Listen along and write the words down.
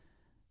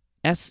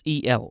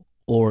SEL,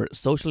 or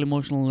social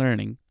emotional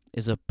learning,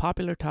 is a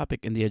popular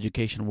topic in the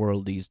education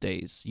world these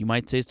days. You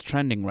might say it's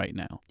trending right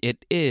now.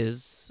 It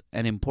is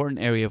an important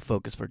area of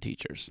focus for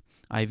teachers.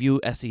 I view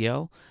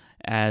SEL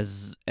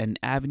as an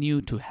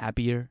avenue to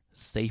happier,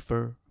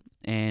 safer,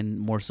 and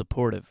more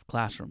supportive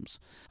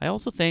classrooms. I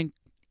also think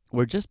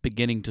we're just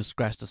beginning to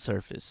scratch the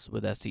surface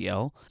with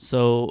SEL.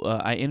 So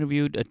I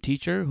interviewed a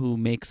teacher who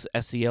makes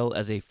SEL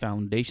as a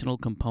foundational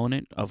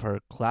component of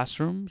her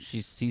classroom.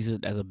 She sees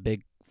it as a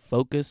big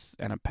focus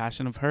and a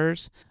passion of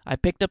hers. I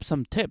picked up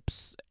some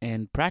tips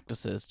and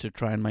practices to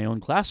try in my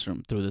own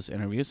classroom through this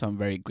interview, so I'm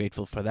very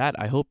grateful for that.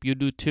 I hope you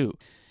do too.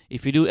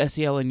 If you do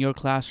SEL in your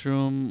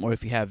classroom or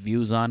if you have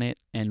views on it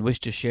and wish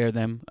to share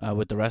them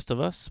with the rest of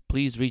us,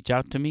 please reach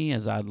out to me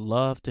as I'd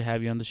love to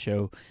have you on the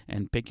show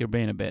and pick your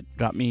brain a bit.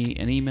 Drop me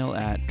an email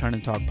at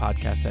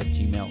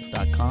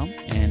turnandtalkpodcast@gmail.com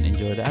and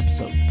enjoy the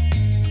episode.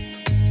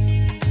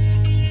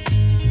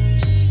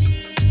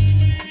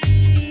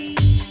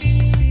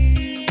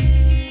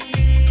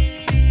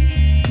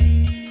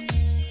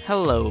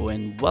 Hello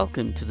and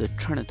welcome to the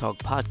Turn and Talk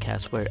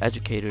podcast, where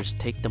educators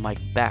take the mic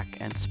back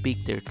and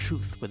speak their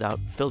truth without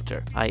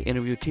filter. I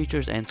interview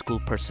teachers and school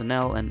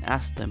personnel and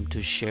ask them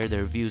to share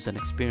their views and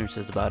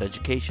experiences about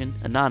education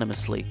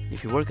anonymously.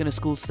 If you work in a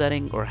school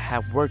setting or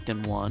have worked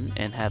in one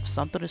and have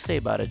something to say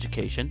about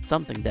education,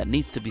 something that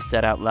needs to be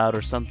said out loud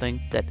or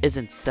something that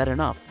isn't said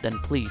enough, then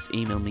please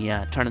email me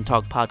at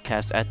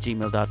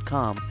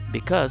turnandtalkpodcast@gmail.com,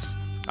 because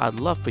I'd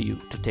love for you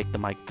to take the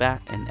mic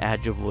back and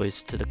add your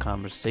voice to the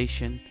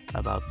conversation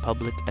about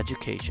public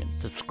education.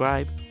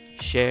 Subscribe,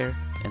 share,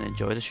 and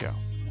enjoy the show.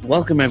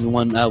 Welcome,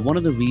 everyone. One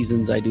of the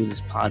reasons I do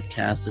this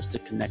podcast is to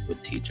connect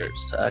with teachers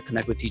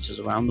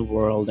around the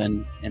world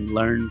and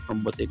learn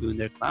from what they do in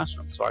their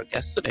classrooms. So our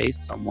guest today is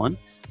someone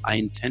I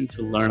intend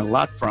to learn a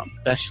lot from,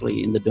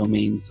 especially in the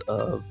domains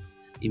of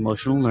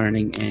emotional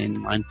learning and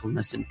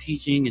mindfulness and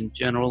teaching in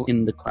general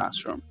in the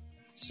classroom.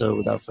 So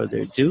without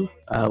further ado,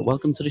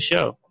 welcome to the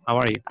show. How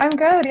are you? I'm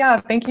good.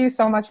 Yeah. Thank you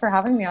so much for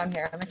having me on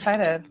here. I'm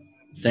excited.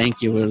 Thank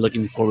you. We're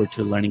looking forward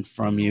to learning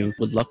from you.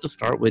 Would love to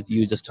start with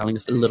you just telling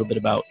us a little bit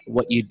about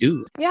what you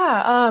do.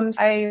 Yeah.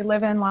 I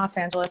live in Los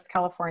Angeles,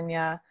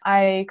 California.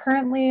 I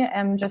currently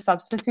am just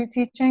substitute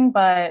teaching,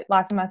 but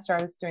last semester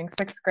I was doing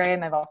 6th grade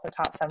and I've also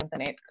taught 7th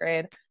and 8th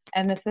grade.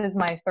 And this is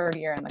my 3rd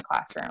year in the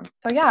classroom.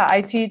 So yeah,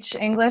 I teach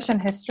English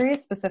and history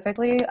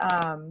specifically,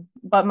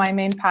 but my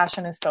main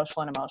passion is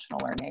social and emotional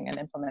learning and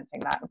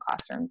implementing that in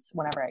classrooms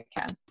whenever I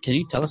can. Can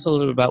you tell us a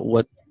little bit about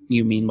what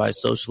you mean by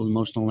social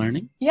emotional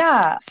learning?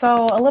 Yeah,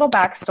 so a little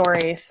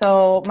backstory.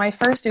 So my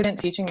first student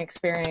teaching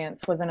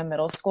experience was in a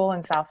middle school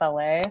in South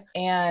LA,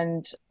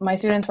 and my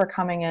students were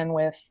coming in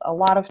with a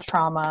lot of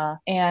trauma,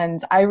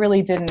 and I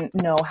really didn't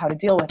know how to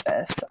deal with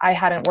this. I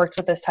hadn't worked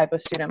with this type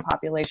of student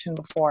population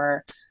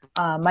before.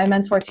 My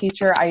mentor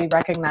teacher, I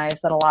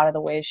recognized that a lot of the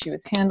ways she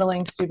was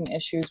handling student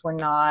issues were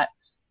not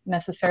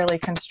necessarily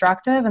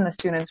constructive, and the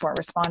students weren't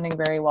responding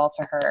very well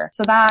to her.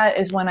 So that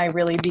is when I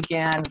really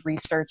began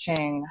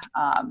researching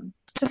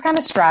just kind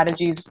of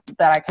strategies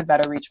that I could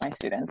better reach my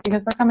students,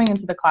 because they're coming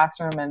into the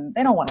classroom and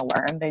they don't want to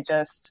learn. They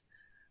just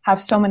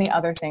have so many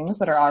other things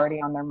that are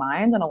already on their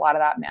mind, and a lot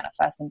of that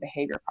manifests in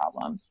behavior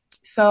problems.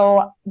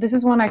 So this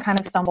is when I kind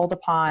of stumbled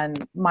upon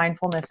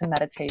mindfulness and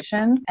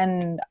meditation,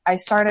 and I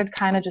started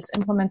kind of just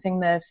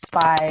implementing this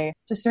by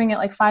just doing it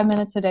like 5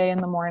 minutes a day in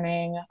the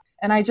morning.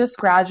 And I just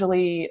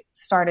gradually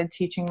started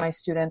teaching my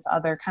students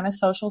other kind of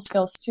social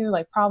skills too,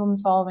 like problem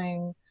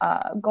solving,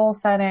 goal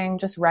setting,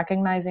 just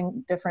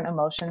recognizing different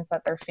emotions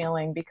that they're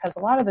feeling, because a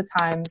lot of the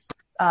times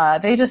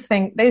they just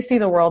think they see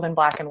the world in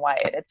black and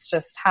white. It's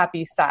just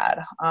happy,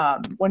 sad,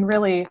 when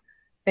really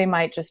they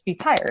might just be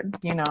tired,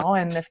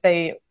 and if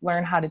they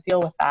learn how to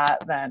deal with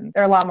that, then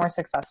they're a lot more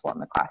successful in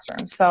the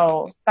classroom.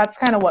 So that's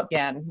kind of what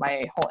began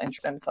my whole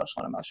interest in social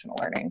and emotional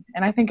learning.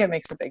 And I think it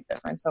makes a big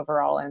difference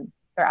overall in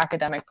their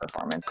academic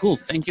performance. Cool.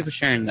 Thank you for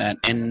sharing that.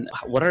 And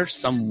what are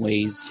some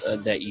ways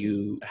that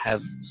you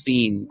have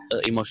seen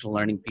emotional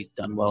learning piece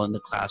done well in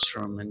the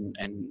classroom,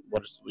 and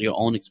what is your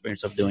own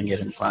experience of doing it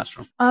in the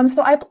classroom?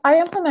 So I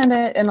implement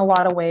it in a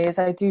lot of ways.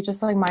 I do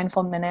just like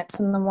mindful minutes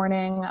in the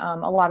morning.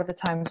 A lot of the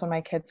times when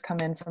my kids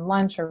come in from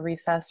lunch or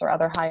recess or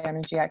other high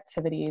energy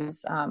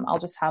activities, I'll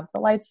just have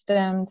the lights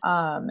dimmed,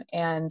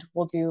 and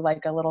we'll do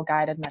like a little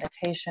guided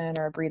meditation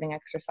or a breathing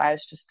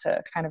exercise just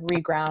to kind of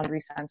reground,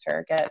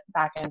 recenter, get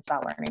back into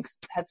that learning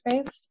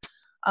headspace.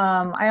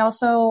 I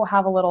also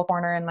have a little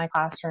corner in my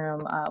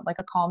classroom, like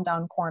a calm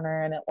down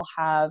corner, and it will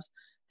have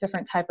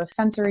different type of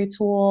sensory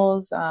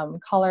tools,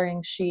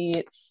 coloring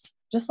sheets,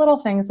 just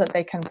little things that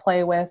they can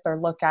play with or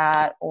look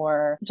at,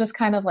 or just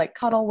kind of like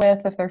cuddle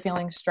with if they're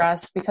feeling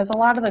stressed, because a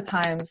lot of the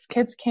times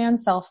kids can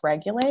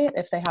self-regulate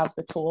if they have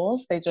the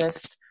tools. They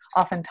just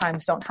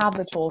oftentimes don't have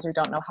the tools or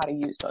don't know how to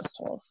use those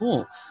tools.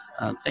 Cool.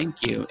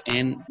 Thank you.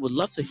 And would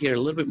love to hear a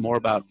little bit more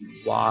about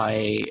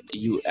why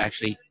you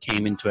actually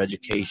came into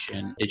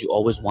education. Did you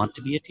always want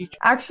to be a teacher?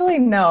 Actually,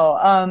 no.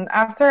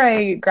 After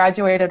I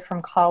graduated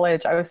from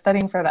college, I was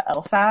studying for the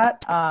LSAT.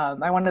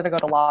 I wanted to go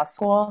to law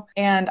school,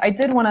 and I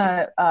did want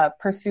to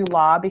pursue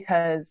law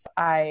because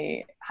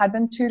I had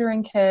been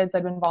tutoring kids.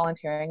 I'd been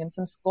volunteering in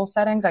some school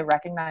settings. I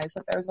recognized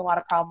that there was a lot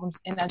of problems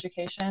in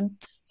education.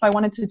 So I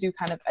wanted to do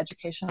kind of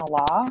educational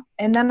law.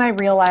 And then I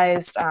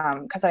realized,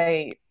 because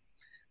I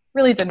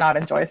really did not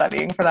enjoy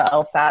studying for the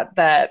LSAT,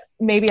 that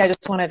maybe I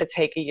just wanted to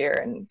take a year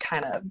and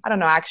kind of, I don't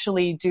know,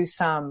 actually do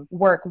some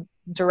work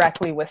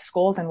directly with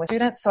schools and with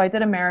students. So I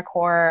did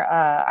AmeriCorps.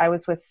 I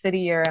was with City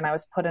Year, and I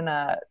was put in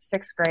a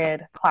 6th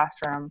grade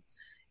classroom.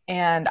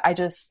 And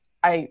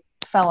I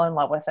fell in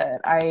love with it.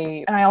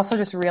 I also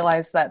just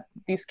realized that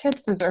these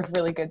kids deserve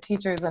really good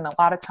teachers, and a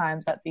lot of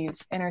times at these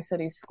inner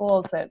city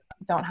schools that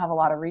don't have a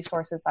lot of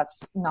resources, that's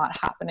not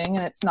happening,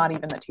 and it's not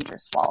even the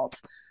teacher's fault.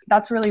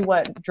 That's really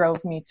what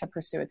drove me to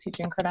pursue a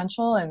teaching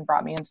credential and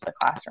brought me into the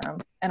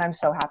classroom, and I'm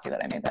so happy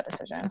that I made that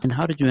decision. And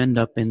how did you end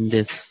up in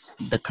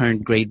the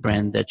current grade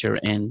brand that you're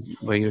in,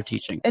 where you're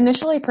teaching?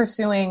 Initially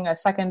pursuing a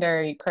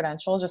secondary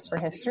credential just for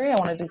history. I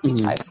wanted to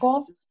teach high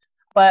school.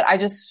 But I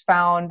just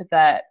found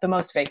that the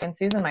most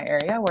vacancies in my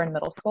area were in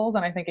middle schools.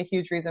 And I think a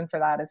huge reason for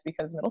that is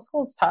because middle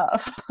school is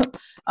tough.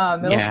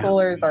 Middle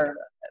schoolers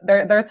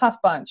they're a tough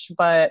bunch.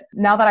 But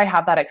now that I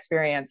have that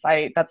experience,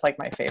 that's like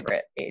my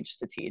favorite age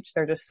to teach.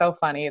 They're just so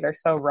funny. They're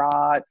so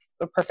raw. It's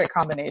the perfect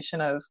combination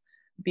of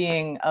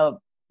being a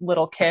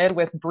little kid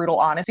with brutal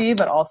honesty,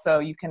 but also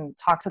you can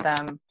talk to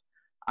them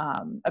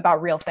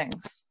about real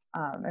things.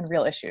 And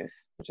real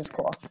issues, which is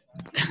cool.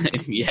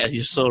 Yeah,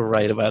 you're so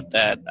right about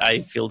that.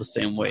 I feel the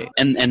same way.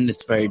 And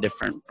it's very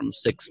different from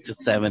 6th to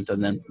 7th,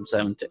 and then from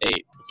 7th to 8th.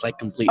 It's like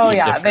completely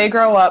different. They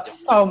grow up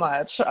so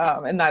much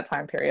in that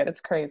time period.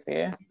 It's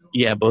crazy.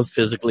 Yeah, both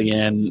physically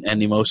and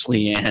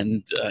emotionally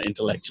and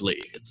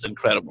intellectually. It's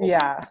incredible.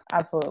 Yeah,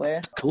 absolutely.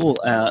 Cool.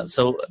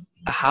 So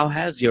how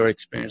has your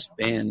experience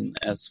been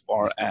as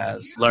far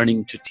as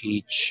learning to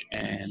teach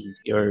and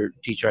your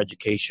teacher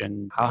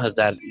education? How has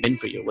that been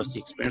for you? What's the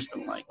experience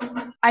been like?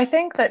 I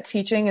think that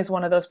teaching is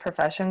one of those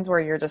professions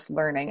where you're just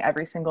learning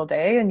every single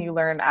day, and you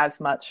learn as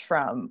much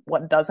from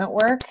what doesn't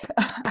work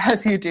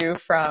as you do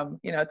from,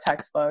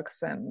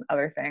 textbooks and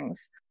other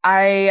things.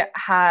 I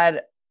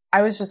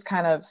was just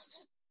kind of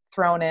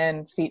thrown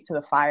in feet to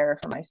the fire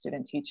for my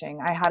student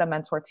teaching. I had a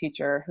mentor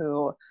teacher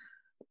who,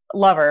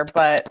 love her,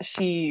 but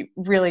she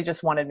really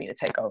just wanted me to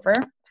take over,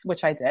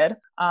 which I did.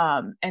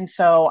 And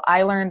so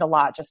I learned a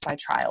lot just by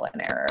trial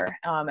and error.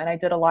 And I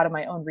did a lot of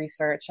my own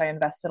research. I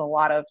invested a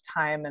lot of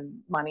time and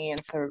money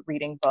into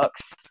reading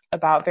books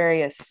about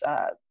various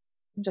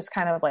just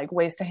kind of like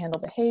ways to handle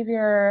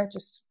behavior,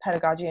 just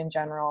pedagogy in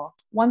general.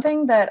 One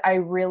thing that I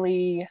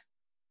really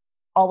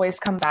always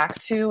come back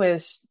to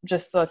is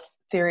just the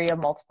theory of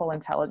multiple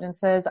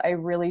intelligences. I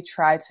really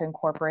try to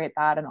incorporate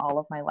that in all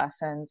of my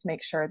lessons,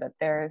 make sure that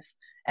there's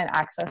an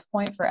access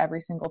point for every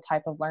single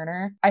type of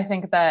learner. I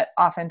think that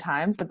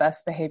oftentimes the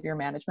best behavior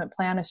management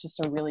plan is just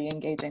a really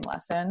engaging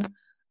lesson.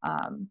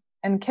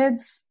 And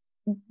kids,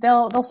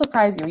 they'll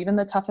surprise you. Even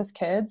the toughest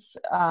kids,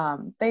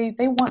 they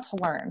want to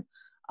learn.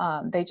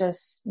 They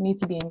just need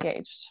to be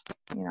engaged,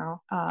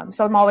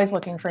 So I'm always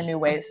looking for new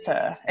ways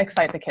to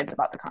excite the kids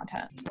about the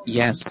content.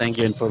 Yes, thank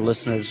you. And for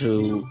listeners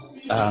who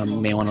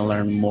may want to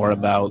learn more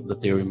about the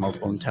theory of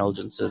multiple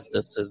intelligences,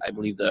 this is, I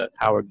believe, the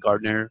Howard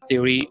Gardner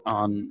theory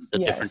on the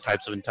different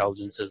types of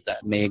intelligences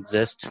that may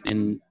exist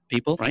in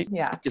people, right?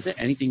 Yeah. Is there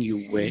anything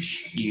you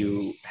wish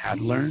you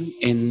had learned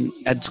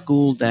at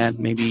school that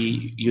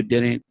maybe you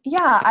didn't?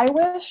 Yeah, I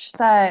wish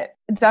that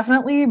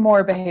definitely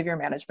more behavior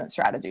management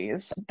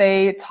strategies.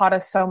 They taught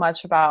us so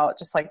much about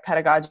just like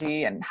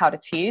pedagogy and how to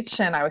teach.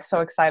 And I was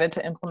so excited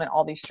to implement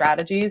all these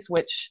strategies,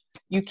 which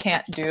you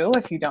can't do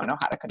if you don't know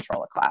how to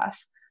control a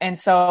class. And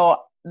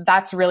so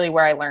that's really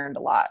where I learned a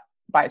lot,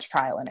 by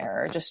trial and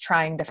error, just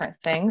trying different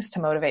things to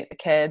motivate the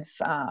kids.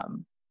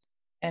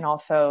 And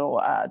also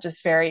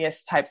just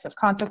various types of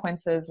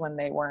consequences when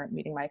they weren't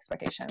meeting my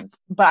expectations.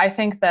 But I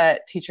think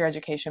that teacher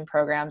education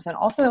programs and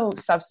also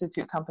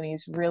substitute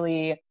companies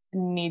really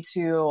need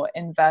to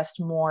invest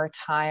more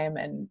time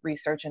and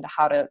research into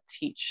how to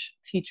teach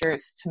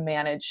teachers to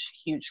manage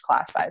huge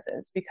class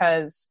sizes.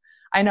 Because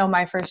I know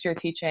my first year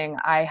teaching,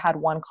 I had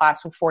one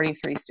class with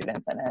 43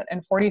 students in it,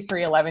 and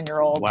 43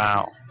 11-year-olds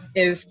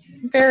is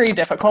very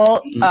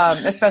difficult,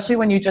 especially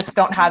when you just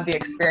don't have the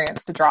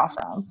experience to draw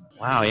from.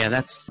 Wow, yeah,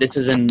 this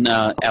is in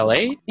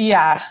LA?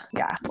 Yeah.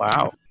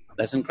 Wow,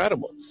 that's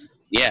incredible.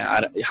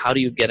 Yeah, how do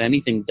you get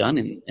anything done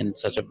in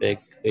such a big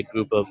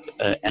group of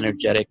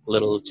energetic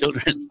little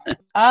children?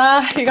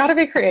 You got to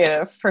be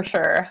creative for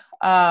sure.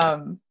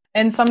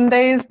 And some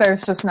days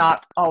there's just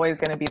not always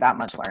going to be that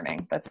much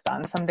learning that's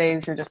done. Some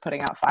days you're just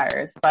putting out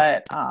fires.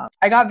 But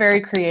I got very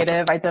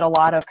creative. I did a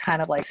lot of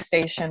kind of like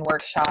station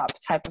workshop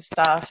type of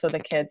stuff so the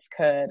kids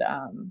could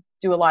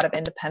do a lot of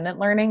independent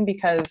learning,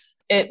 because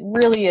it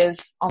really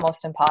is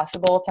almost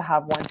impossible to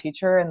have one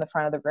teacher in the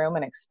front of the room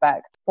and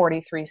expect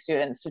 43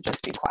 students to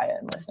just be quiet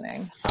and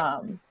listening.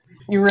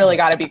 You really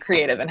got to be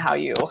creative in how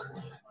you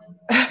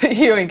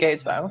you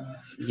engage them.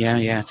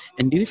 Yeah.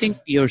 And do you think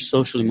your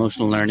social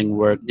emotional learning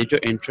work, did your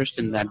interest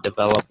in that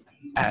develop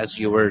as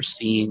you were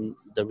seeing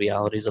the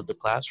realities of the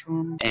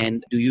classroom?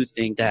 And do you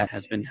think that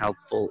has been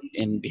helpful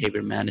in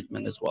behavior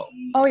management as well?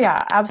 Oh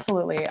yeah,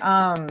 absolutely.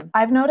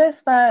 I've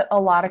noticed that a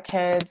lot of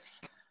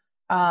kids,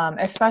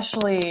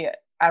 especially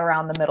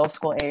around the middle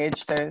school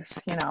age, there's,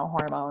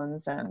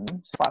 hormones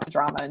and just lots of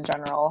drama in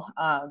general.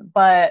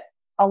 But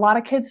a lot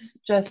of kids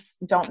just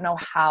don't know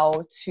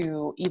how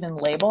to even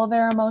label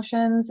their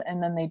emotions,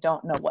 and then they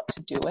don't know what to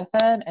do with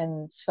it,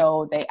 and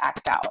so they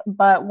act out.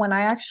 But when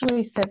I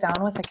actually sit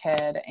down with a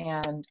kid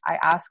and I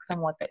ask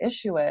them what the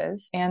issue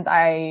is, and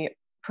I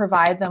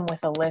provide them with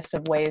a list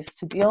of ways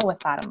to deal with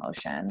that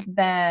emotion,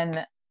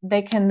 then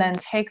they can then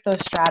take those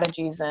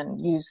strategies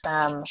and use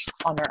them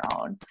on their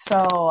own.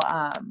 So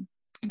I'm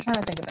trying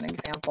to think of an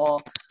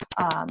example.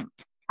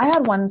 I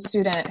had one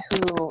student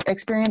who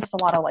experienced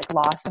a lot of like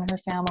loss in her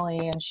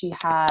family, and she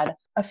had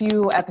a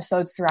few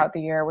episodes throughout the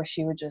year where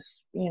she would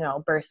just,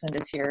 burst into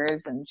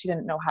tears, and she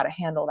didn't know how to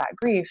handle that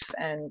grief.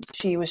 And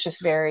she was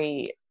just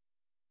very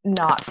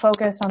not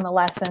focused on the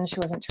lesson.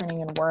 She wasn't turning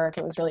in work.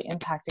 It was really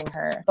impacting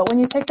her. But when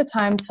you take the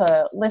time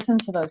to listen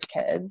to those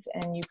kids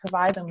and you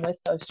provide them with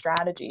those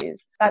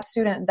strategies, that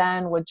student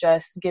then would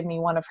just give me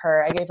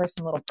I gave her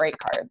some little break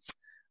cards.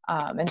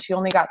 And she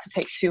only got to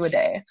take 2 a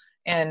day.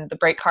 And the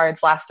break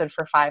cards lasted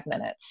for 5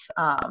 minutes.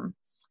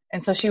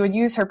 And so she would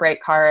use her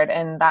break card,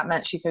 and that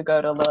meant she could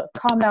go to the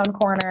calm down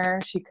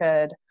corner. She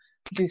could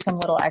do some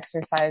little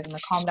exercise in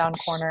the calm down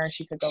corner.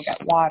 She could go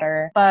get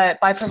water. But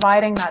by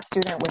providing that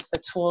student with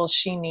the tools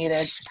she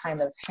needed to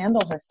kind of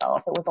handle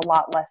herself, it was a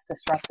lot less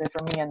disruptive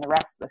for me and the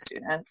rest of the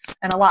students,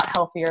 and a lot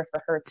healthier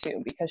for her too,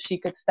 because she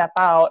could step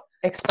out,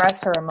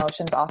 express her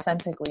emotions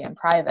authentically in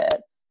private,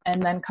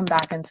 and then come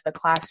back into the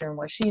classroom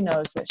where she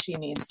knows that she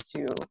needs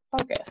to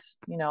focus,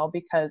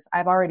 because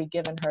I've already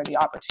given her the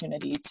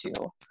opportunity to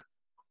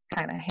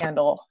kind of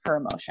handle her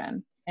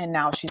emotion. And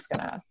now she's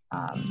going to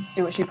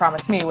do what she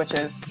promised me, which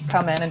is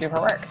come in and do her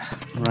work.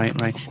 Right.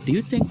 Do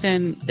you think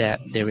then that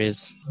there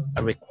is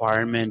a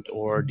requirement,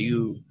 or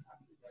do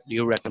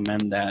you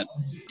recommend that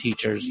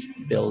teachers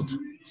build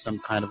some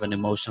kind of an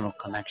emotional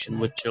connection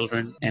with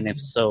children? And if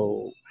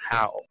so,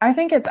 how? I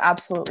think it's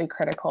absolutely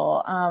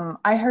critical.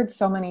 I heard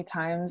so many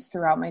times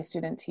throughout my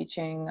student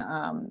teaching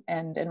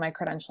and in my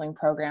credentialing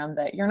program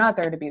that you're not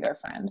there to be their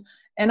friend.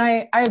 And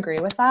I agree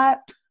with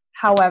that.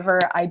 However,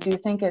 I do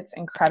think it's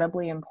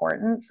incredibly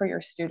important for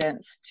your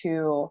students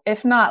to,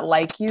 if not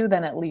like you,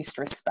 then at least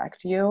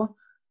respect you.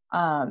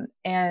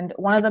 And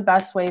one of the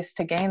best ways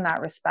to gain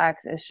that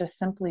respect is just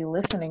simply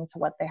listening to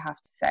what they have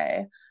to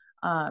say.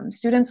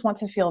 Students want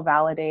to feel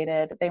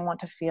validated. They want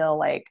to feel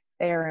like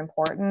they are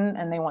important,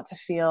 and they want to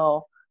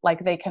feel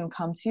like they can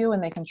come to you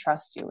and they can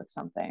trust you with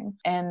something.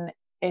 And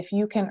if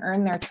you can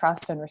earn their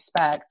trust and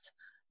respect,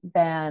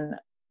 then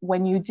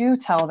when you do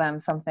tell them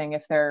something,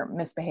 if they're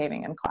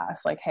misbehaving in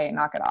class, like, hey,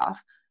 knock it off,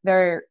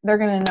 they're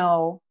going to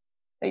know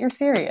that you're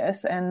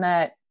serious and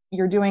that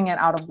you're doing it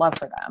out of love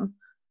for them.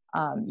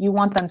 You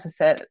want them to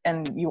sit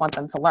and you want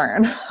them to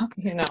learn,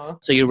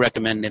 So you're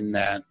recommending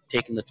that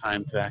taking the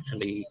time to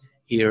actually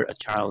hear a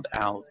child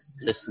out,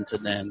 listen to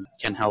them,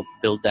 can help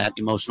build that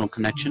emotional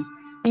connection?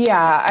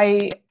 Yeah,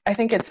 I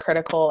think it's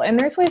critical. And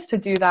there's ways to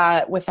do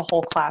that with the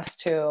whole class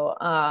too.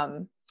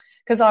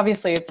 Because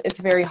obviously it's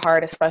very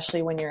hard,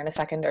 especially when you're in a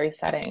secondary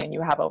setting and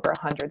you have over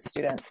 100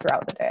 students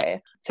throughout the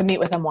day, to meet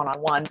with them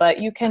one-on-one. But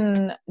you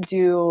can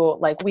do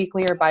like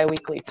weekly or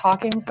bi-weekly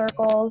talking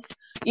circles,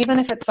 even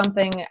if it's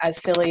something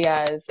as silly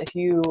as if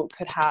you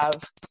could have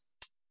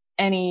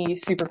any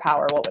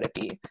superpower, what would it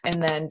be?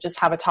 And then just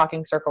have a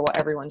talking circle where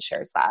everyone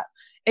shares that.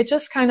 It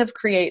just kind of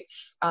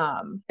creates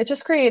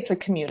a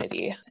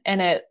community,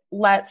 and it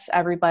lets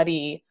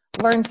everybody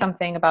learn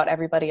something about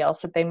everybody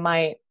else that they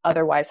might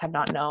otherwise have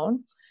not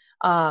known.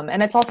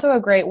 And it's also a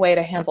great way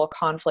to handle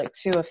conflict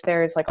too. If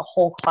there's like a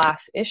whole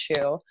class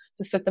issue,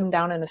 to sit them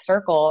down in a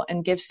circle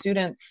and give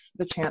students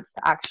the chance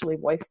to actually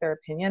voice their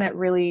opinion,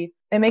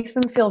 it makes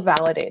them feel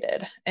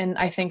validated. And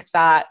I think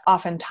that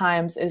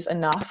oftentimes is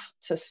enough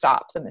to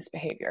stop the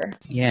misbehavior.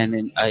 Yeah,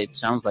 and it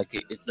sounds like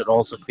it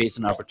also creates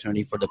an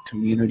opportunity for the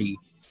community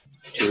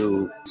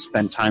to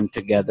spend time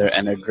together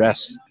and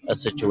address a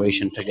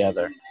situation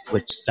together,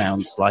 which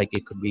sounds like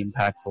it could be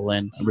impactful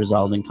in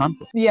resolving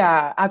conflict.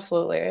 Yeah,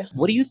 absolutely.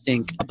 What do you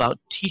think about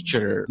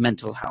teacher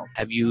mental health?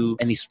 Have you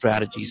any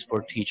strategies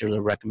for teachers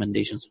or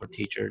recommendations for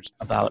teachers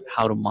about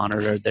how to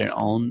monitor their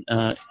own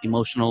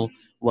emotional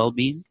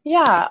well-being?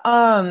 Yeah.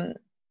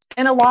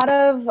 And a lot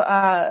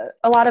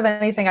of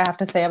anything I have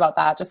to say about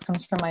that just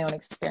comes from my own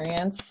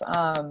experience.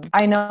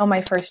 I know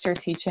my first year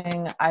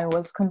teaching, I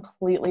was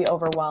completely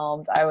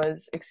overwhelmed. I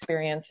was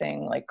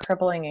experiencing like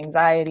crippling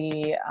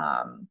anxiety,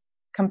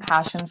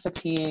 compassion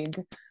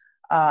fatigue.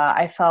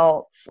 I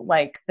felt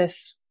like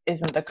this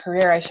isn't the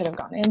career I should have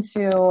gone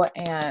into,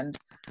 and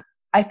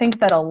I think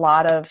that a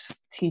lot of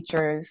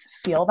teachers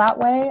feel that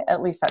way,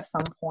 at least at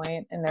some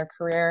point in their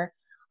career.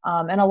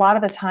 And a lot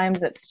of the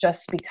times it's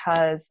just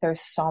because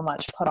there's so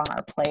much put on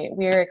our plate.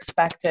 We're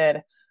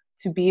expected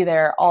to be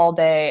there all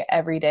day,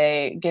 every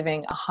day,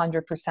 giving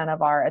 100%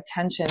 of our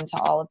attention to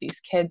all of these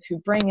kids who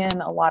bring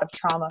in a lot of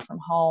trauma from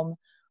home.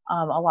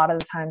 A lot of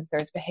the times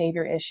there's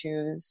behavior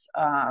issues,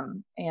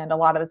 and a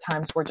lot of the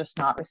times we're just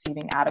not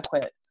receiving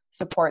adequate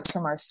supports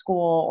from our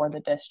school or the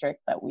district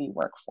that we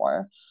work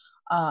for.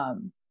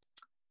 Um,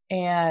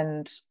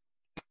 and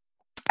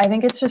I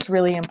think it's just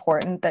really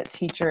important that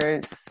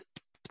teachers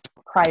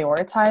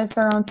prioritize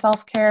their own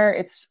self-care.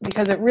 It's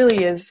because it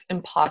really is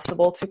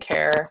impossible to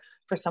care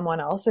for someone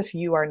else if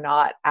you are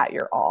not at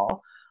your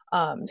all.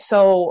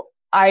 So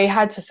I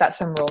had to set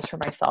some rules for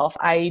myself.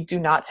 I do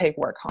not take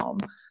work home.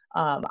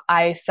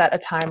 I set a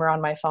timer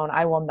on my phone.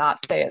 I will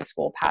not stay at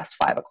school past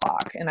 5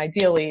 o'clock. And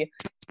ideally,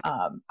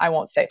 I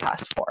won't stay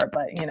past 4,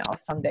 but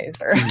some days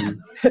are,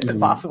 it's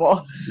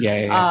impossible.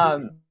 Yeah.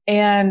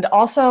 And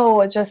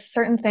also just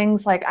certain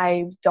things like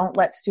I don't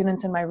let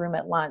students in my room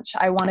at lunch.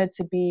 I wanted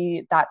to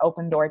be that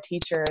open door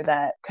teacher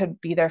that could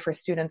be there for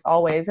students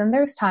always. And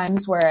there's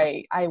times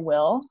where I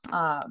will.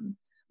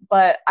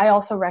 But I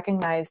also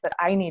recognize that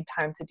I need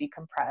time to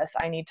decompress.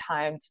 I need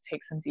time to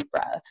take some deep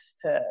breaths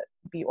to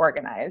be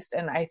organized.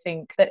 And I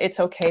think that it's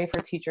okay for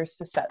teachers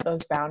to set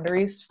those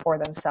boundaries for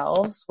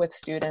themselves with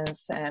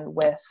students and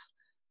with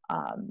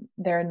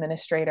their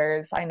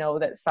administrators. I know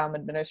that some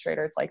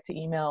administrators like to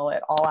email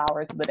at all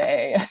hours of the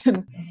day.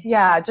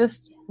 Yeah,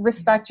 just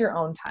respect your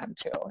own time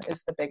too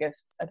is the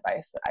biggest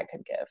advice that I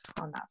could give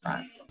on that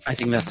front. I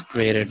think that's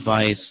great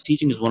advice.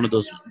 Teaching is one of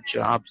those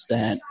jobs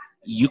that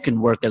you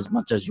can work as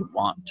much as you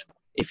want.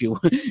 If you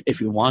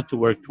want to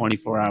work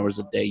 24 hours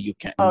a day, you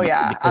can. Oh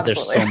yeah, because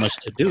absolutely. There's so much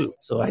to do.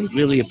 So I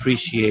really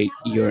appreciate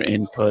your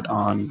input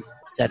on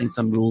setting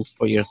some rules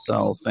for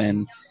yourself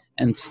and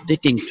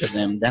sticking to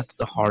them. That's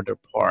the harder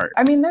part.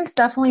 I mean, there's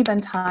definitely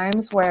been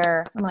times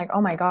where I'm like,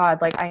 oh my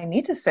God, like I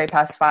need to stay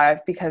past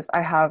 5 because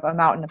I have a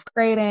mountain of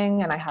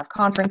grading and I have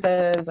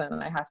conferences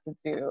and I have to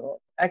do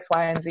X,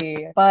 Y, and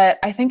Z. But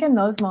I think in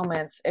those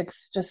moments,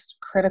 it's just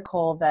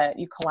critical that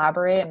you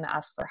collaborate and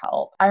ask for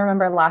help. I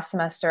remember last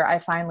semester, I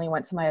finally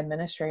went to my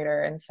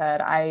administrator and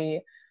said,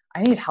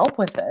 I need help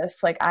with this.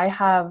 Like, I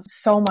have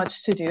so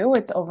much to do.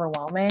 It's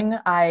overwhelming.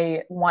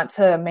 I want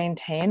to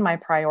maintain my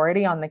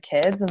priority on the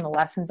kids and the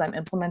lessons I'm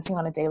implementing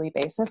on a daily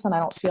basis. And I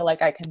don't feel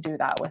like I can do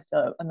that with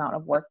the amount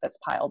of work that's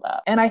piled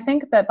up. And I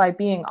think that by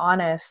being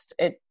honest,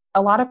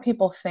 a lot of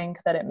people think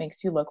that it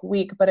makes you look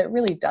weak, but it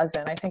really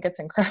doesn't. I think it's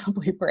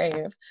incredibly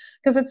brave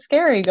because it's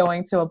scary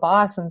going to a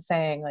boss and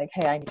saying like,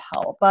 hey, I need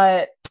help.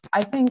 But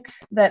I think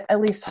that at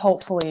least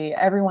hopefully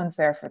everyone's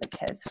there for the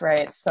kids,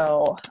 right?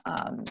 So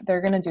they're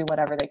going to do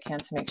whatever they can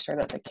to make sure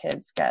that the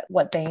kids get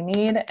what they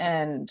need.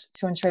 And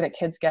to ensure that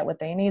kids get what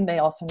they need, they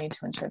also need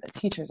to ensure that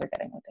teachers are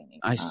getting what they need.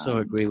 I so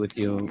agree with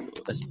you,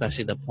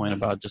 especially the point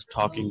about just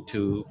talking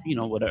to,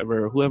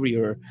 whoever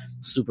your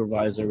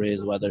supervisor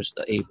is, whether it's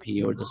the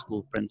AP or the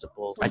school principal.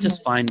 I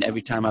just find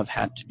every time I've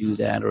had to do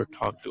that or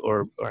talk to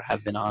or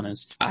have been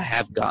honest, I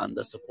have gotten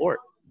the support.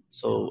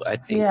 So I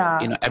think,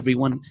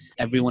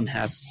 everyone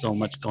has so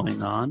much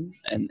going on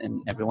and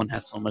everyone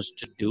has so much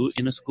to do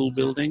in a school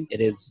building.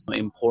 It is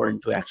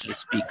important to actually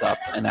speak up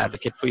and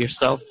advocate for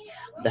yourself.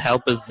 The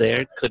help is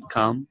there, could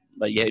come,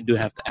 but yeah, you do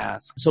have to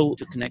ask. So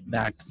to connect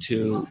back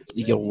to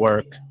your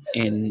work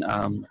in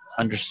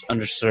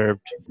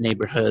underserved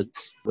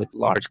neighborhoods with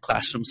large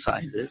classroom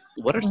sizes,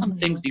 what are some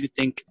things do you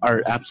think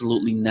are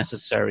absolutely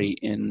necessary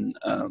in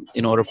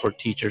order for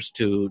teachers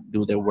to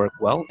do their work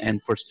well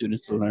and for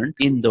students to learn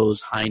in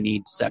those high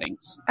need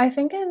settings? I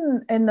think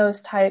in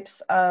those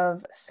types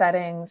of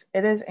settings,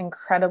 it is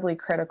incredibly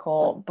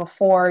critical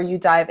before you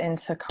dive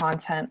into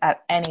content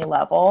at any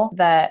level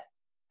that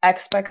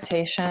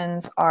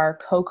expectations are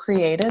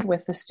co-created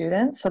with the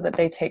students so that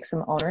they take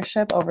some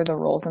ownership over the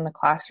rules in the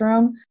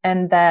classroom,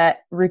 and that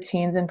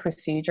routines and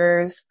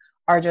procedures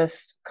are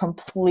just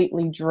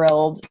completely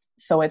drilled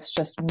so it's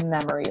just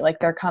memory. Like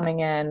they're coming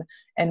in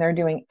and they're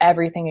doing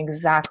everything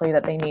exactly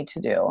that they need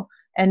to do.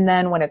 And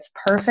then when it's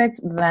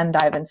perfect, then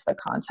dive into the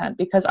content,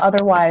 because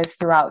otherwise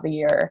throughout the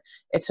year,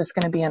 it's just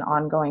going to be an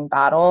ongoing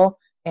battle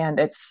and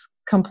it's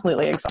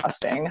completely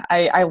exhausting.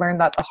 I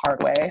learned that the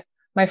hard way.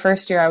 My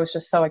first year, I was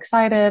just so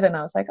excited and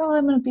I was like, oh,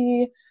 I'm going to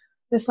be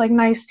this like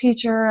nice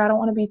teacher. I don't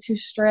want to be too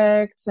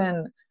strict.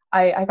 And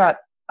I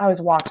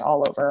was walked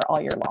all over all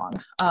year long.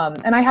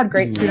 And I had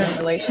great student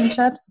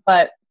relationships,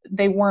 but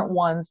they weren't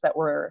ones that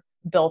were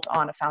built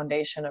on a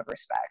foundation of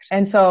respect.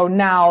 And so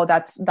now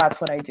that's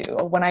what I do.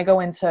 When I go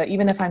into,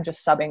 even if I'm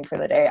just subbing for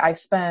the day, I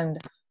spend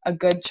a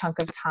good chunk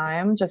of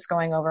time just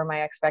going over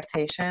my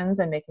expectations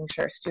and making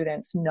sure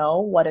students know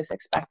what is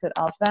expected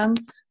of them,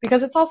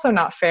 because it's also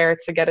not fair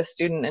to get a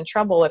student in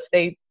trouble if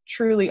they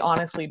truly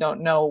honestly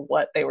don't know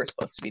what they were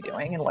supposed to be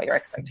doing and what your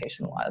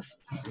expectation was.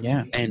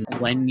 Yeah. And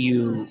when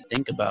you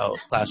think about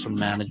classroom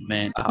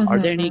management, are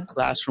there any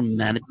classroom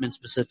management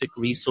specific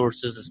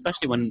resources,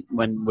 especially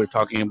when we're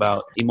talking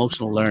about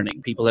emotional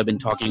learning? People have been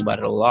talking about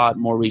it a lot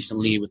more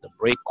recently with the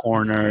break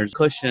corners,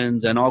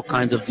 cushions, and all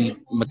kinds of these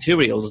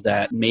materials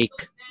that make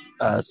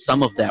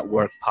some of that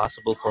work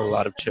possible for a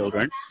lot of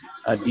children.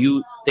 Do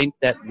you think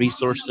that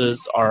resources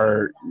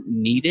are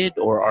needed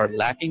or are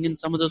lacking in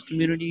some of those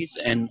communities?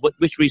 And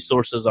which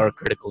resources are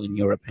critical in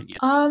your opinion?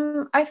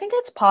 I think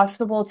it's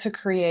possible to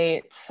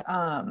create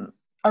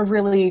a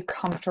really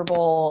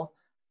comfortable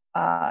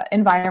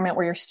environment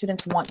where your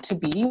students want to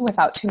be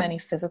without too many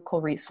physical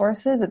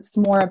resources. It's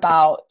more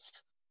about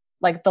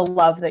like the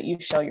love that you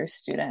show your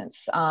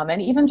students,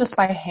 and even just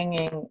by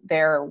hanging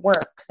their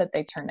work that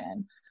they turn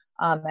in.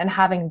 And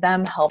having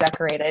them help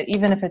decorate it,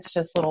 even if it's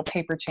just little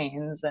paper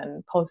chains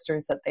and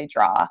posters that they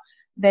draw.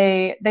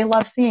 They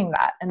love seeing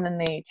that, and then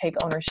they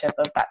take ownership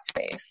of that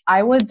space.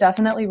 I would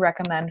definitely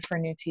recommend for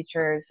new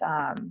teachers,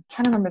 I'm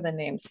trying to remember the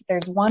names.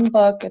 There's one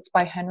book, it's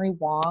by Harry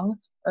Wong.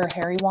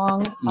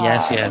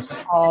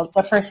 Yes. Called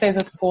The First Days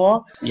of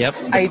School. Yep,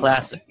 the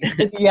classic.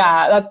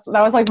 Yeah, that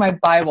was like my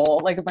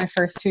Bible, like my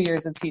first 2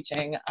 years of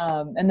teaching.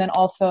 And then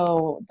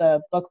also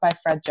the book by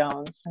Fred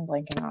Jones. I'm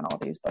blanking on all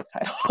these book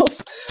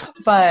titles,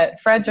 but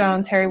Fred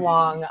Jones, Harry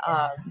Wong,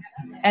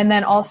 and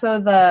then also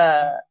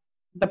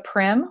the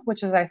PRIM,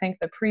 which is I think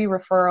the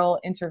Pre-Referral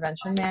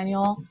Intervention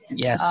Manual.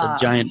 Yes, a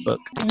giant book.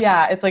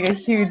 Yeah, it's like a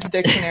huge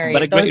dictionary.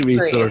 But a great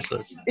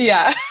resources.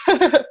 Yeah.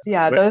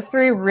 Yeah, those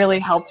three really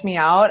helped me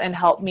out and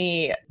helped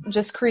me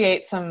just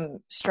create some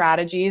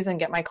strategies and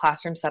get my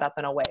classroom set up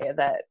in a way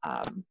that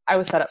I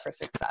was set up for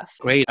success.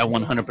 Great. I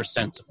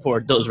 100%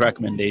 support those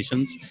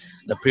recommendations.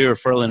 The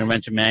Pre-Referral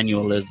Intervention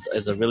Manual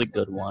is a really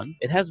good one.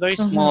 It has very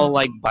small,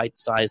 like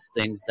bite-sized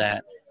things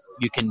that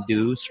you can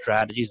do,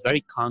 strategies,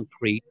 very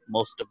concrete,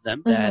 most of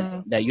them,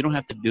 that you don't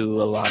have to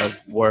do a lot of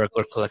work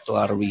or collect a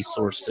lot of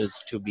resources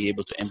to be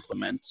able to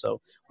implement. So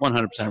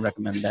 100%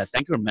 recommend that.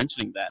 Thank you for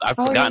mentioning that. I've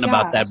forgotten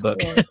about that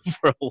book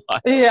for a while.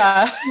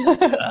 Yeah.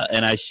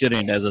 And I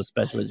shouldn't as a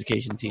special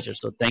education teacher.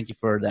 So thank you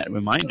for that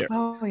reminder.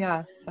 Oh,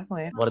 yeah,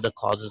 definitely. What are the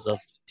causes of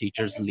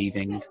teachers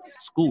leaving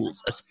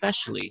schools,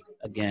 especially,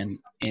 again,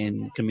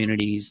 in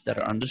communities that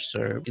are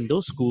underserved? In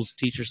those schools,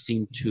 teachers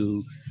seem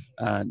to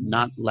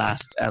not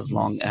last as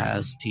long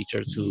as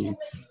teachers who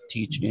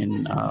teach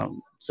in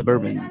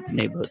suburban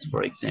neighborhoods,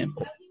 for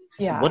example.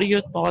 Yeah. What are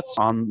your thoughts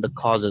on the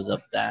causes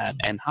of that,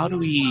 and how do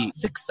we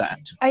fix that?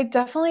 I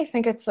definitely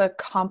think it's a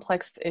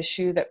complex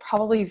issue that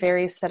probably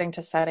varies setting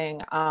to setting.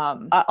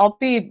 I'll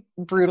be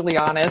brutally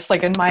honest,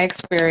 like in my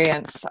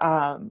experience,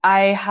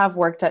 I have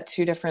worked at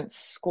 2 different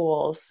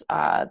schools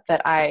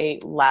that I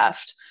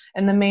left.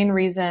 And the main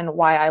reason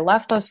why I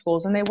left those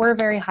schools, and they were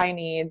very high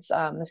needs,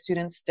 the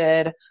students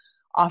did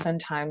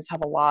oftentimes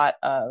have a lot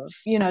of,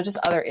 just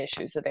other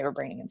issues that they were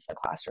bringing into the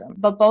classroom.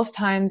 But both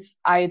times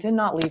I did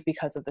not leave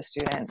because of the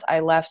students. I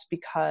left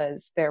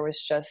because there was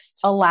just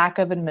a lack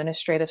of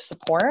administrative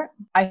support.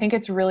 I think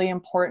it's really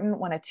important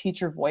when a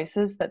teacher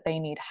voices that they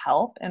need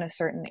help in a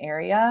certain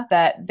area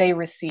that they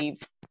receive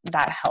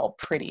that help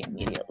pretty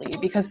immediately,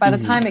 because by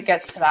the time it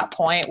gets to that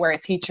point where a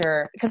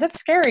teacher, because it's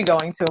scary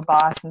going to a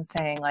boss and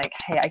saying like,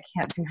 hey, I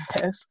can't do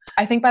this.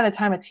 I think by the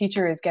time a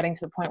teacher is getting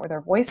to the point where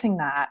they're voicing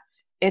that,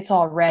 it's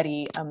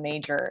already a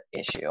major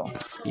issue.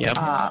 Yep.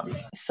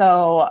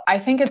 So I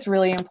think it's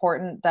really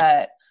important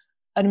that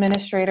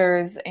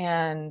administrators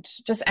and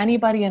just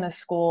anybody in a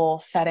school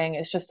setting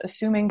is just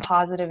assuming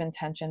positive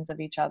intentions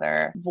of each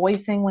other,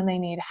 voicing when they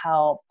need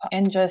help,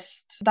 and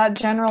just that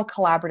general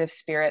collaborative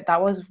spirit.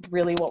 That was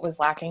really what was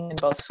lacking in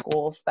both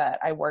schools that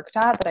I worked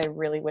at, that I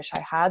really wish I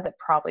had, that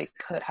probably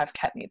could have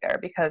kept me there,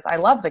 because I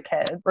love the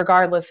kids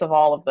regardless of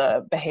all of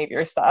the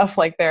behavior stuff.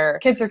 Like,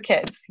 kids are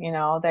kids,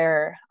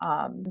 they're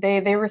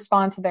they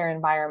respond to their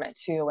environment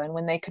too, and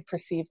when they could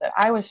perceive that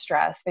I was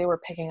stressed, they were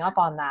picking up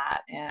on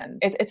that,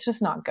 and it's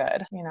just not good.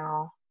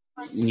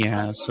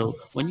 Yeah. So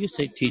when you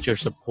say teacher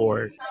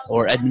support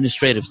or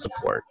administrative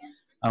support,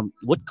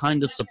 what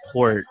kind of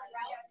support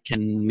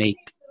can make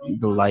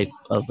the life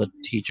of a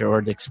teacher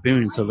or the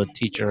experience of a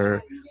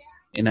teacher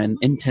in an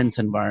intense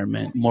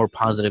environment more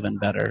positive and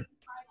better?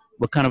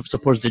 What kind of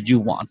supports did you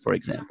want, for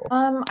example?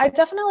 I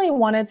definitely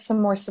wanted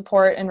some more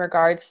support in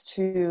regards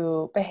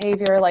to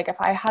behavior. Like, if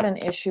I had an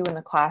issue in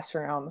the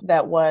classroom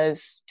that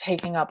was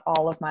taking up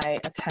all of my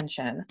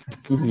attention,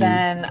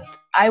 then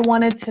I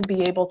wanted to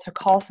be able to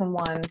call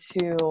someone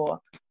to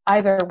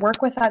either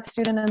work with that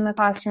student in the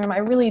classroom. I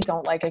really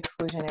don't like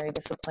exclusionary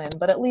discipline,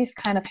 but at least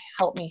kind of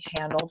help me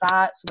handle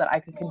that so that I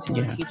could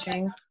continue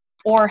teaching,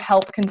 or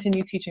help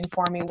continue teaching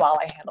for me while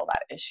I handle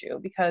that issue,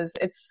 because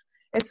it's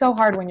so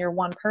hard when you're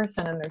one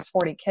person and there's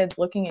 40 kids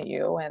looking at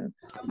you. And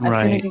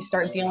as soon as you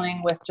start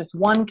dealing with just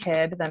one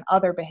kid, then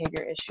other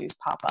behavior issues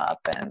pop up.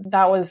 And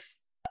that was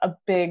a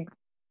big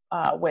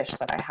wish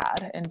that I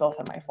had in both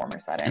of my former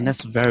settings. And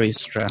that's very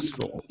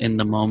stressful in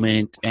the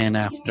moment, and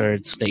after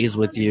it stays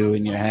with you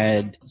in your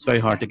head. It's very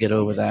hard to get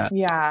over that.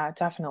 Yeah,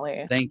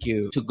 definitely. Thank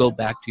you. To go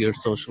back to your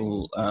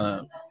social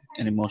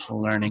and emotional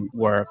learning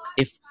work,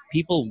 if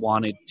people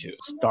wanted to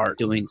start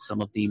doing some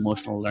of the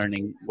emotional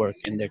learning work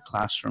in their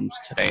classrooms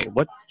today,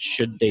 what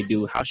should they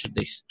do? How should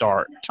they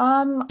start?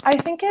 I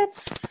think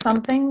it's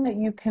something that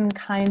you can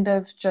kind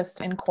of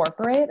just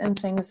incorporate in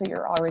things that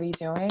you're already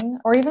doing,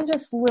 or even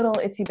just little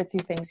itsy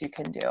bitsy things you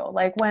can do.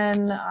 Like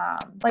when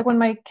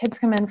my kids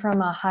come in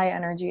from a high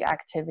energy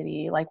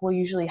activity, like we'll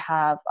usually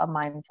have a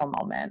mindful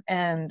moment,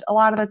 and a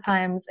lot of the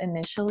times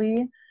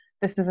initially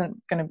this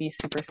isn't going to be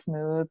super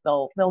smooth.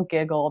 They'll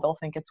giggle, they'll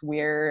think it's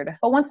weird,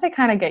 but once they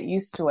kind of get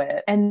used to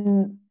it,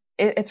 and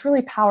it's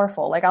really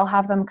powerful. Like I'll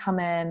have them come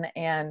in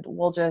and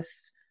we'll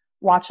just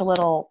watch a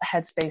little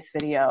headspace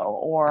video,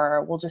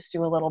 or we'll just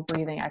do a little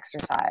breathing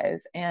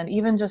exercise, and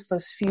even just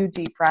those few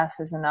deep breaths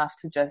is enough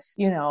to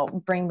just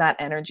bring that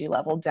energy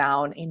level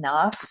down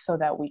enough so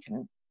that we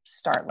can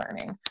start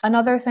learning.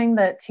 Another thing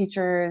that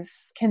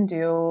teachers can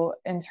do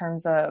in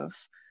terms of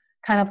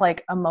kind of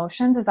like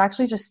emotions is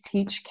actually just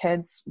teach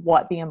kids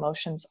what the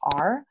emotions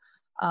are.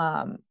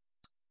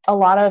 A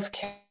lot of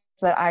kids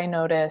that I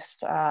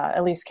noticed,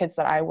 at least kids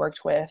that I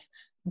worked with,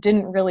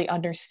 didn't really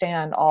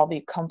understand all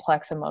the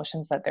complex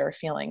emotions that they're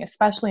feeling,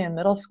 especially in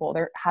middle school.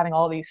 They're having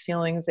all these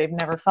feelings they've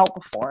never felt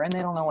before, and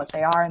they don't know what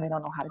they are, and they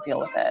don't know how to deal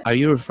with it. Are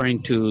you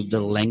referring to the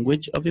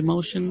language of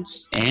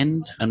emotions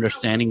and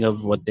understanding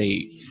of what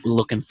they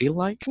look and feel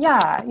like?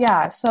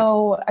 Yeah.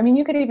 So, I mean,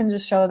 you could even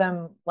just show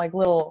them like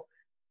little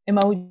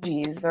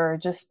emojis or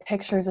just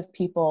pictures of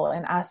people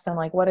and ask them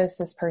like, what is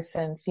this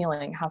person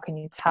feeling? How can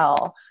you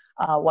tell?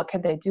 What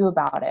could they do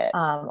about it?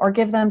 Or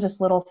give them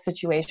just little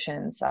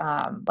situations,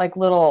 like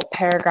little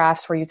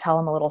paragraphs where you tell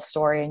them a little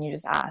story and you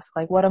just ask,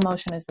 like, what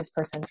emotion is this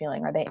person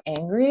feeling? Are they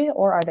angry,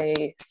 or are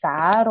they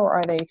sad, or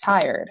are they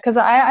tired? Because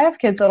I have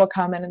kids that'll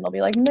come in and they'll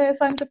be like, Miss,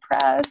 I'm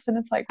depressed. And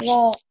it's like,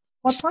 well,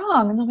 what's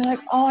wrong? And they'll be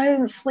like, oh, I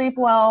didn't sleep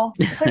well.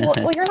 It's like,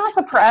 well, you're not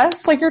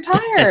depressed. Like, you're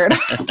tired.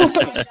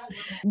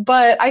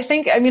 But I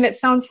think, I mean, it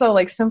sounds so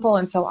like simple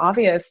and so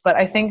obvious, but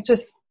I think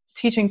just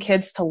teaching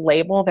kids to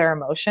label their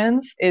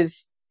emotions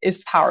is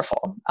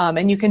powerful.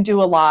 And you can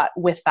do a lot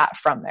with that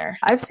from there.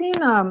 I've seen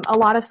a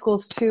lot of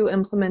schools too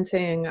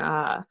implementing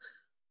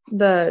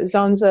the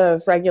zones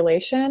of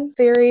regulation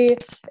theory.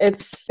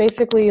 It's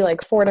basically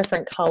like 4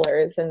 different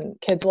colors, and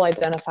kids will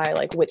identify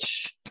like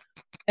which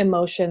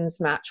emotions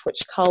match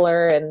which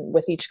color, and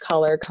with each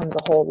color comes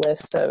a whole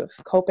list of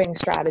coping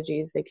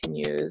strategies they can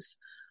use.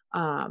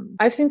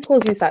 I've seen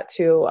schools use that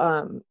too.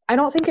 I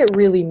don't think it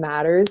really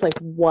matters like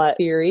what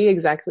theory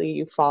exactly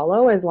you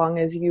follow, as long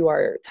as you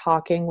are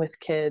talking with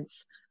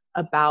kids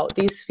about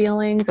these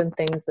feelings and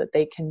things that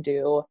they can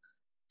do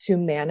to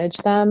manage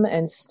them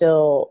and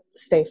still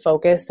stay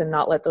focused and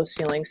not let those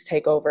feelings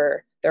take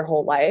over their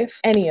whole life.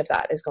 Any of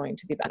that is going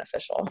to be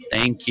beneficial.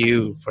 Thank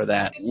you for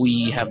that.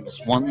 We have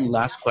this one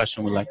last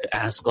question we'd like to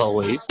ask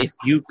always. If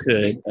you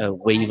could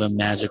wave a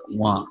magic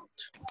wand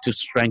to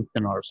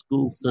strengthen our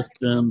school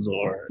systems,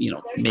 or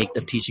make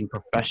the teaching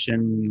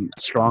profession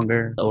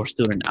stronger, or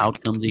student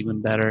outcomes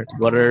even better,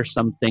 what are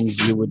some things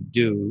you would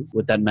do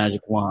with that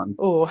magic wand?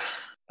 Oh,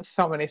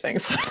 so many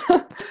things.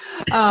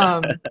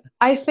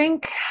 I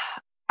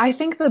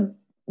think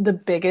the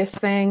biggest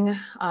thing,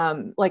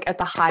 like at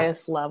the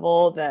highest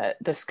level that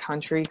this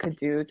country could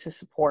do to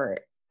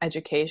support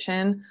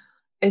education,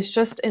 is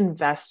just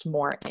invest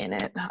more in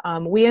it.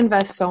 We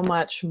invest so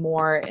much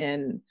more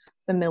in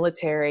the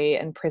military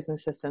and prison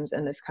systems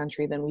in this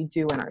country than we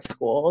do in our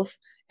schools.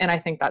 And I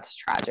think that's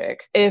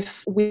tragic. If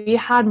we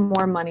had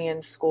more money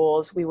in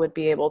schools, we would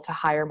be able to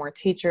hire more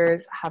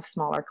teachers, have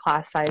smaller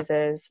class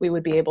sizes. We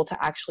would be able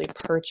to actually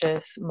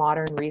purchase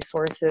modern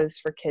resources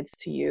for kids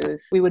to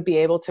use. We would be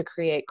able to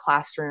create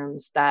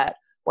classrooms that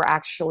were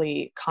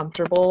actually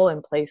comfortable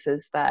in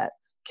places that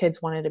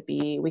kids wanted to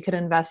be. We could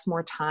invest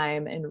more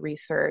time in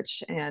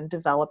research and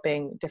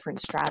developing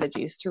different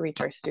strategies to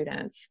reach our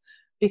students,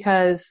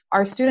 because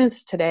our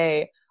students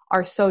today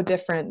are so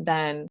different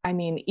than,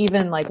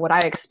 even like what I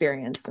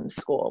experienced in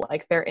school,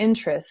 like their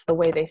interests, the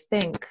way they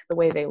think, the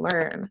way they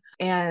learn.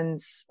 And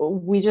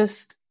we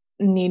just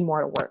need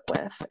more to work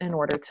with in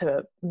order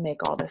to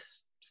make all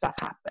this stuff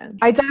happen.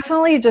 I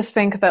definitely just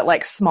think that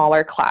like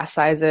smaller class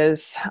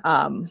sizes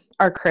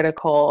are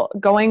critical.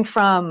 Going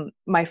from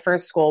my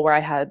first school where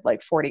I had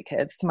like 40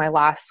 kids to my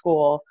last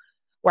school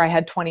where I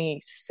had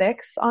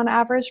 26 on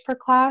average per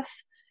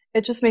class,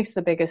 it just makes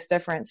the biggest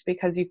difference,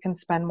 because you can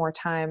spend more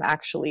time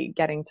actually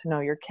getting to know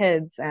your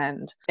kids,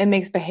 and it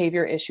makes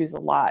behavior issues a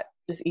lot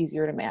just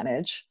easier to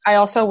manage. I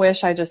also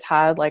wish I just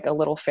had like a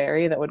little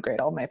fairy that would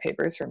grade all my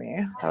papers for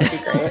me. That would be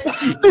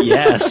great.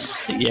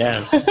 Yes.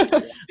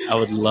 I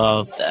would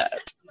love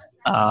that.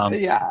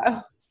 Yeah.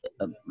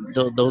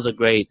 Those are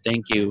great.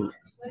 Thank you.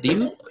 Do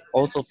you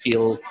also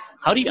feel,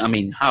 how do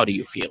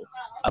you feel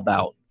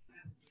about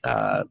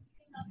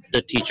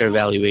the teacher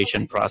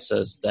evaluation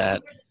process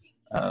that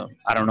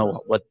I don't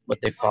know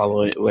what they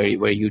follow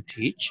where you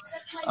teach,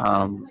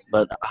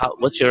 but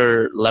what's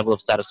your level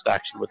of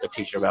satisfaction with the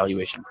teacher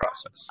evaluation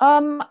process?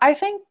 I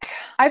think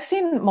I've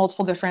seen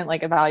multiple different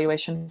like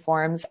evaluation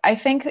forms. I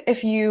think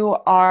if you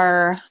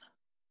are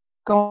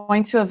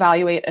going to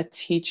evaluate a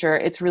teacher,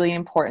 it's really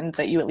important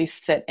that you at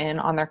least sit in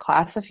on their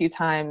class a few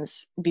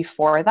times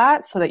before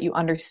that so that you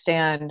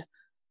understand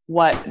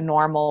what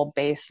normal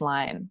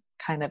baseline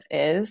kind of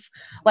is.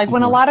 Like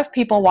when a lot of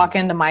people walk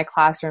into my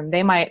classroom,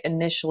 they might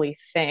initially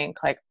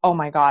think like, oh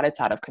my God, it's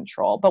out of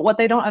control. But what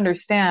they don't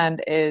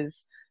understand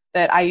is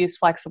that I use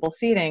flexible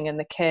seating and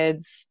the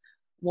kids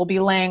will be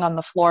laying on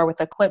the floor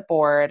with a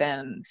clipboard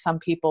and some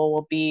people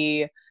will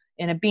be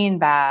in a bean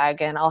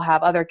bag, and I'll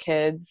have other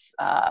kids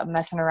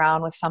messing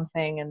around with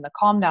something in the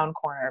calm down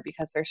corner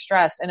because they're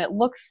stressed. And it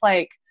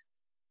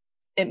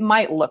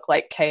might look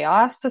like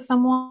chaos to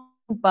someone,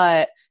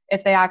 but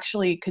if they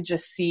actually could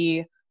just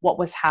see what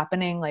was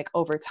happening like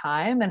over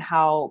time and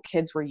how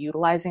kids were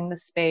utilizing the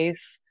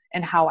space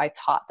and how I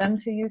taught them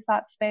to use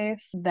that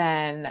space,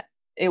 then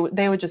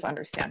they would just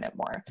understand it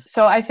more.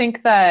 So I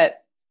think that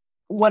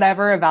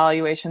whatever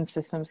evaluation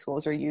system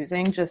schools are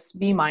using, just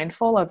be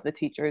mindful of the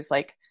teachers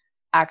like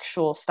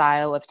actual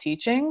style of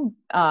teaching,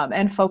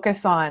 and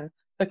focus on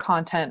the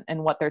content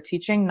and what they're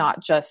teaching,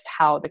 not just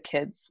how the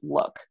kids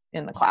look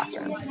in the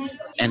classroom.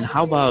 And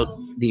how about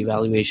the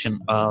evaluation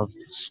of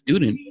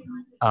students'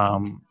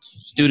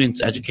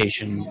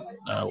 education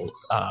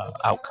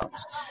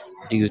outcomes?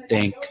 Do you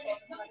think,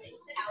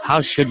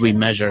 how should we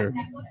measure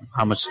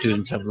how much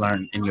students have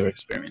learned in your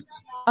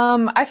experience?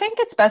 I think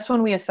it's best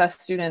when we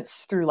assess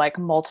students through like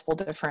multiple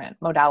different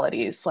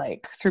modalities,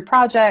 like through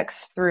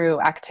projects, through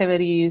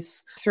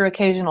activities, through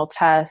occasional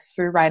tests,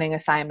 through writing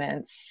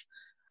assignments.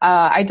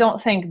 I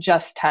don't think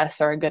just tests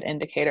are a good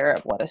indicator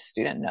of what a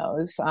student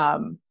knows.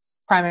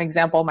 Prime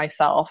example,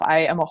 myself, I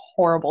am a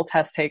horrible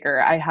test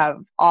taker. I have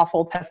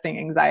awful testing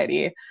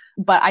anxiety,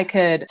 but I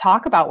could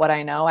talk about what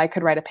I know. I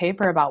could write a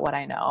paper about what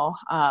I know.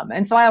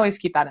 And so I always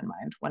keep that in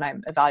mind when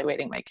I'm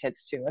evaluating my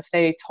kids too. If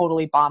they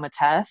totally bomb a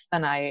test,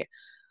 then I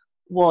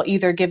will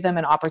either give them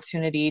an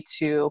opportunity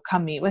to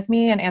come meet with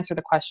me and answer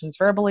the questions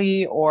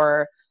verbally,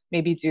 or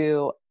maybe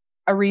do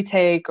a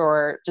retake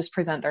or just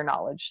present their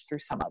knowledge through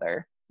some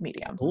other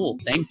medium. Cool.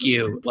 Thank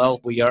you. Well,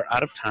 we are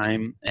out of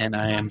time, and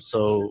I am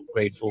so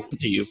grateful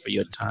to you for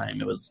your time.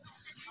 It was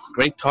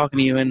great talking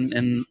to you,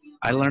 and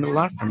I learned a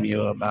lot from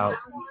you about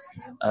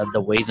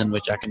the ways in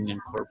which I can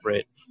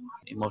incorporate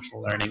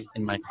emotional learning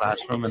in my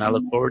classroom, and I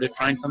look forward to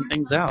trying some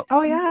things out.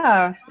 Oh,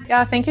 yeah.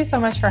 Yeah, thank you so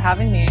much for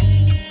having me.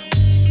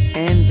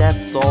 And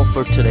that's all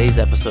for today's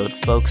episode,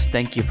 folks.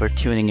 Thank you for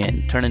tuning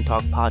in. Turn and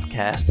Talk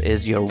Podcast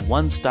is your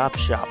one-stop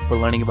shop for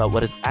learning about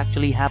what is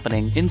actually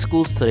happening in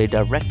schools today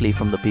directly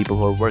from the people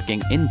who are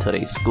working in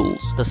today's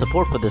schools. The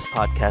support for this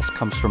podcast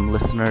comes from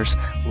listeners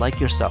like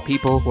yourself,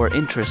 people who are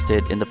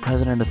interested in the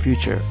present and the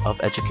future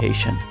of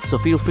education. So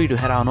feel free to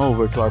head on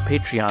over to our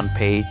Patreon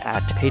page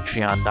at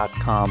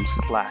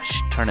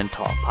patreon.com/Turn and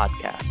Talk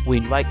Podcast. We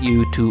invite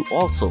you to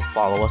also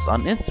follow us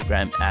on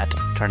Instagram at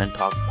Turn and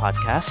Talk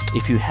Podcast.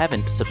 If you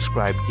haven't subscribed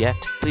yet,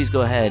 please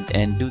go ahead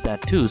and do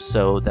that too,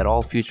 so that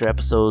all future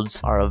episodes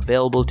are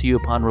available to you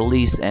upon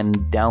release and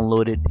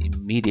downloaded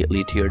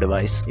immediately to your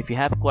device. If you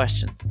have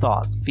questions,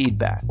 thoughts,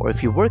 feedback, or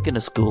if you work in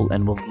a school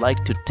and would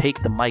like to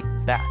take the mic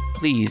back,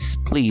 please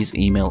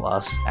email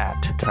us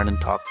at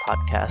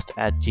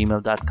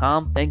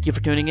turnandtalkpodcast@gmail.com. Thank you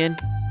for tuning in.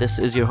 This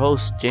is your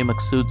host, Jay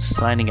Maksud,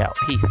 signing out.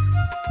 Peace.